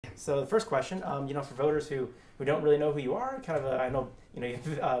So the first question, for voters who don't really know who you are, I know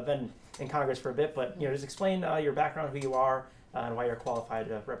you've been in Congress for a bit, but just explain your background, who you are, and why you're qualified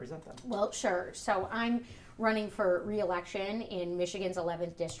to represent them. Well, sure. So I'm running for re-election in Michigan's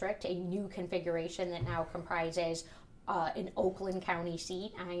 11th district, a new configuration that now comprises an Oakland County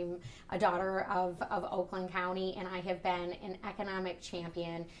seat. I'm a daughter of Oakland County, and I have been an economic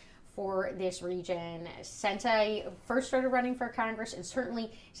champion for this region since I first started running for Congress, and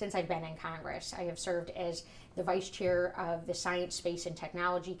certainly since I've been in Congress. I have served as the vice chair of the Science, Space, and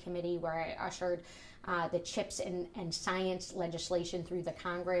Technology Committee, where I ushered the CHIPS and science legislation through the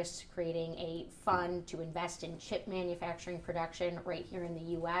Congress, creating a fund to invest in chip manufacturing production right here in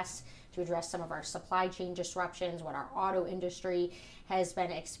the U.S. to address some of our supply chain disruptions, what our auto industry has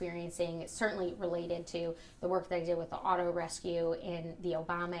been experiencing, certainly related to the work that I did with the auto rescue in the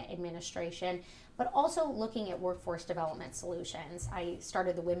Obama administration, but also looking at workforce development solutions. I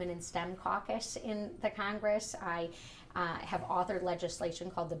started the Women in STEM caucus in the Congress. I have authored legislation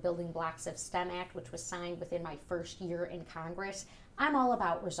called the Building Blocks of STEM Act, which was signed within my first year in Congress. I'm all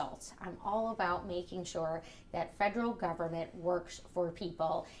about results. I'm all about making sure that federal government works for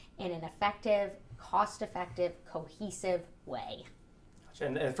people in an effective, cost-effective, cohesive way.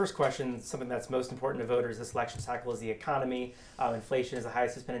 And the first question, something that's most important to voters this election cycle, is the economy. Inflation is the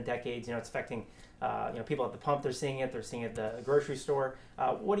highest it's been in decades. It's affecting people at the pump. They're seeing it at the grocery store.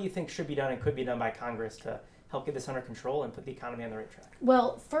 What do you think should be done and could be done by Congress to help get this under control and put the economy on the right track?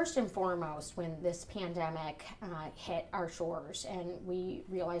 Well, first and foremost, when this pandemic hit our shores and we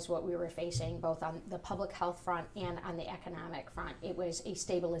realized what we were facing, both on the public health front and on the economic front, it was a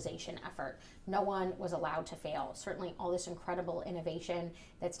stabilization effort. No one was allowed to fail. Certainly all this incredible innovation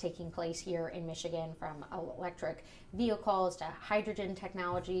that's taking place here in Michigan, from electric vehicles to hydrogen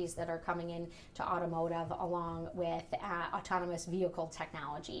technologies that are coming in to automotive, along with autonomous vehicle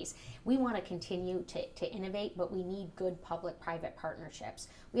technologies. We want to continue to innovate, but we need good public-private partnerships.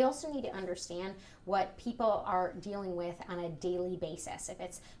 We also need to understand what people are dealing with on a daily basis. If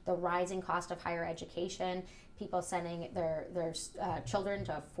it's the rising cost of higher education, people sending their children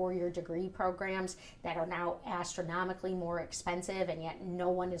to four-year degree programs that are now astronomically more expensive, and yet no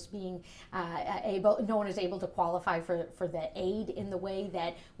one is able to qualify for the aid in the way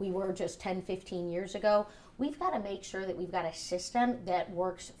that we were just 10, 15 years ago. We've got to make sure that we've got a system that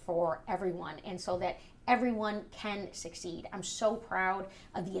works for everyone, and so that everyone can succeed. I'm so proud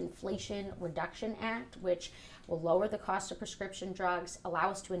of the Inflation Reduction Act, which will lower the cost of prescription drugs,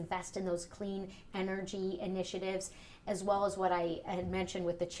 allow us to invest in those clean energy initiatives, as well as what I had mentioned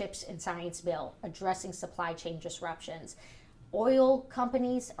with the CHIPS and Science bill, addressing supply chain disruptions. Oil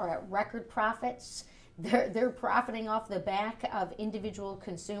companies are at record profits. They're profiting off the back of individual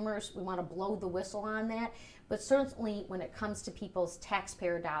consumers. We want to blow the whistle on that. But certainly when it comes to people's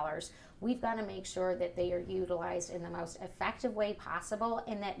taxpayer dollars, we've got to make sure that they are utilized in the most effective way possible,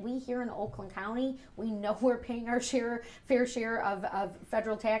 and that we here in Oakland County, we know we're paying our fair share of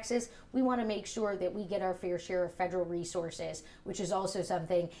federal taxes. We want to make sure that we get our fair share of federal resources, which is also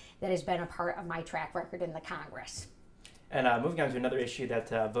something that has been a part of my track record in the Congress. And moving on to another issue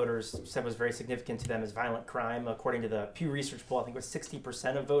that voters said was very significant to them is violent crime. According to the Pew Research poll, I think it was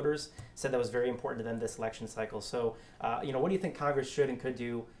 60% of voters said that was very important to them this election cycle. So, what do you think Congress should and could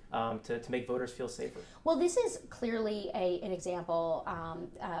do to make voters feel safer? Well, this is clearly an example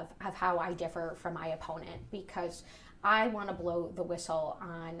of how I differ from my opponent, because I want to blow the whistle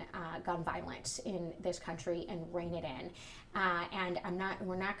on gun violence in this country and rein it in. And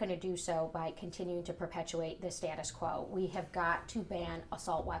we're not going to do so by continuing to perpetuate the status quo. We have got to ban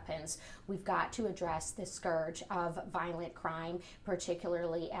assault weapons. We've got to address the scourge of violent crime,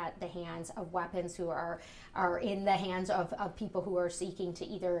 particularly at the hands of weapons who are in the hands of people who are seeking to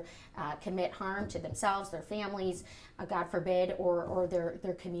either commit harm to themselves, their families, God forbid, or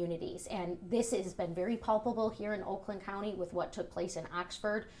their communities. And this has been very palpable here in Oakland County with what took place in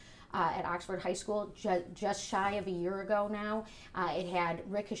Oxford. At Oxford High School just shy of a year ago now. It had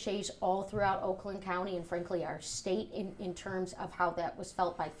ricochets all throughout Oakland County and frankly our state in terms of how that was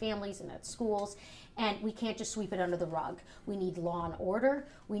felt by families and at schools. And we can't just sweep it under the rug. We need law and order.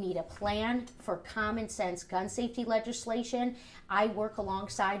 We need a plan for common sense gun safety legislation. I work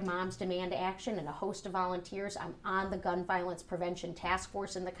alongside Moms Demand Action and a host of volunteers. I'm on the Gun Violence Prevention Task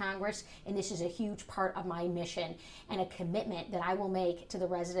Force in the Congress, and this is a huge part of my mission and a commitment that I will make to the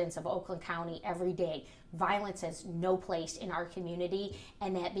residents of Oakland County every day. Violence has no place in our community,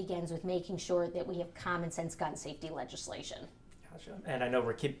 and that begins with making sure that we have common sense gun safety legislation. Gotcha. And I know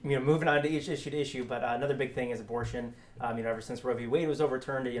we're moving on to each issue, but another big thing is abortion. Ever since Roe v. Wade was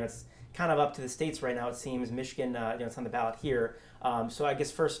overturned, it's kind of up to the states right now. It seems Michigan, it's on the ballot here. So I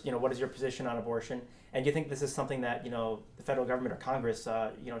guess first, what is your position on abortion? And do you think this is something that, the federal government or Congress,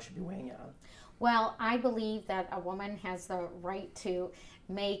 should be weighing in on? Well, I believe that a woman has the right to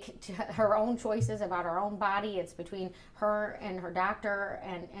make her own choices about her own body. It's between her and her doctor,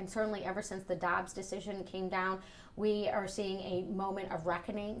 and certainly ever since the Dobbs decision came down, we are seeing a moment of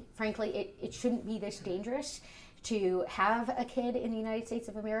reckoning. Frankly, it shouldn't be this dangerous to have a kid in the United States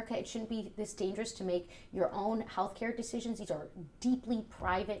of America. It shouldn't be this dangerous to make your own healthcare decisions. These are deeply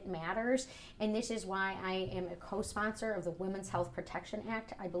private matters, and this is why I am a co-sponsor of the Women's Health Protection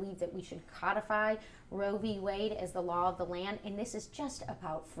Act. I believe that we should codify Roe v. Wade as the law of the land, and this is just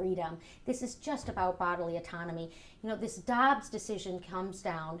about freedom. This is just about bodily autonomy. This Dobbs decision comes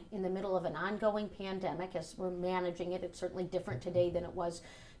down in the middle of an ongoing pandemic as we're managing it. It's certainly different today than it was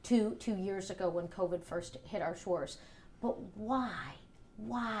two years ago when COVID first hit our shores. But why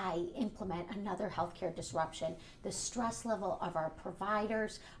implement another healthcare disruption? The stress level of our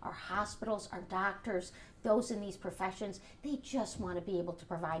providers, our hospitals, our doctors, those in these professions, they just want to be able to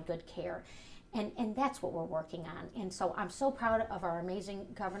provide good care. And that's what we're working on. And so I'm so proud of our amazing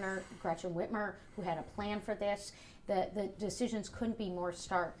governor, Gretchen Whitmer, who had a plan for this. The decisions couldn't be more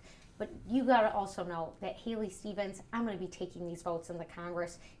stark. But you got to also know that Haley Stevens, I'm going to be taking these votes in the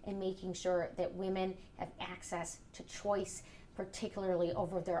Congress and making sure that women have access to choice, particularly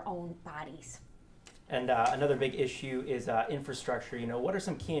over their own bodies. And another big issue is infrastructure. What are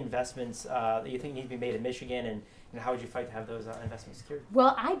some key investments that you think need to be made in Michigan, and how would you fight to have those investments secured?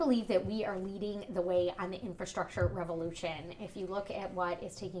 Well, I believe that we are leading the way on the infrastructure revolution. If you look at what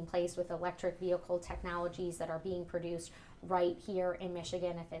is taking place with electric vehicle technologies that are being produced right here in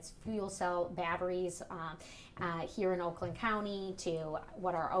Michigan, if it's fuel cell batteries here in Oakland County, to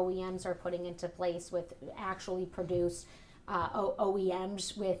what our OEMs are putting into place with actually produced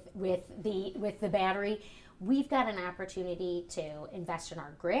OEMs with the battery. We've got an opportunity to invest in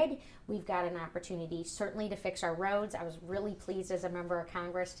our grid. We've got an opportunity certainly to fix our roads. I was really pleased as a member of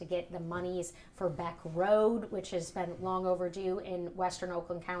Congress to get the monies for Beck Road, which has been long overdue in western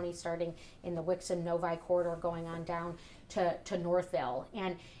Oakland County, starting in the Wixom-Novi corridor going on down to Northville.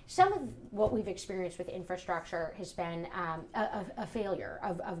 And some of what we've experienced with infrastructure has been a failure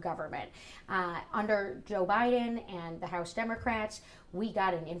of government. Under Joe Biden and the House Democrats, we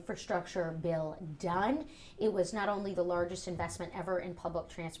got an infrastructure bill done. It was not only the largest investment ever in public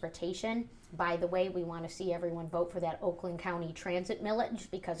transportation. By the way, we want to see everyone vote for that Oakland County transit millage,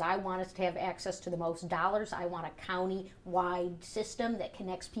 because I want us to have access to the most dollars. I want a county-wide system that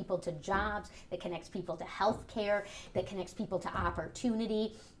connects people to jobs, that connects people to health care, that connects people to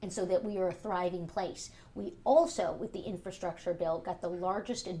opportunity, and so that we are a thriving place. We also, with the infrastructure bill, got the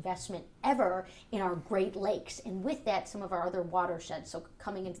largest investment ever in our Great Lakes, and with that, some of our other watersheds. So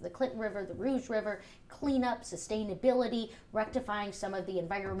coming into the Clinton River, the Rouge River, cleanup, sustainability, rectifying some of the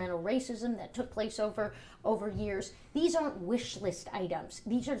environmental racism that took place over years. These aren't wish list items.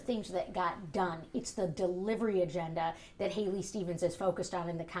 These are things that got done. It's the delivery agenda that Haley Stevens is focused on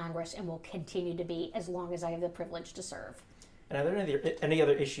in the Congress and will continue to be as long as I have the privilege to serve. And are there any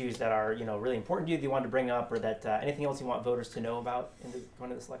other issues that are really important to you that you want to bring up, or that anything else you want voters to know about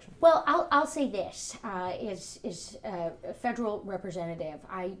going into this election? Well, I'll say this: is a federal representative,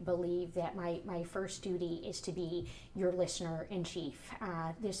 I believe that my first duty is to be your listener in chief.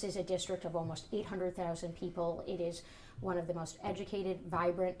 This is a district of almost 800,000 people. It is one of the most educated,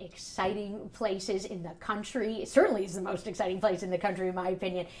 vibrant, exciting places in the country. It certainly is the most exciting place in the country, in my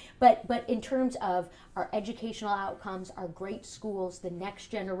opinion. But in terms of our educational outcomes, our great schools, the next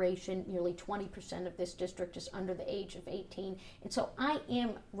generation, nearly 20% of this district is under the age of 18. And so I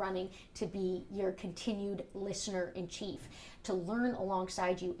am running to be your continued listener in chief, to learn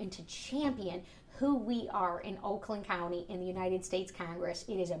alongside you and to champion who we are in Oakland County in the United States Congress.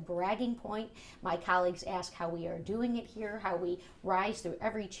 It is a bragging point. My colleagues ask how we are doing it here, how we rise through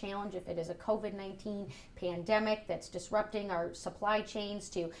every challenge, if it is a COVID-19 pandemic that's disrupting our supply chains,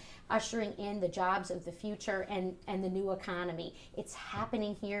 to ushering in the jobs of the future and the new economy. It's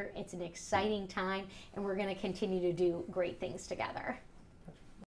happening here. It's an exciting time, and we're going to continue to do great things together.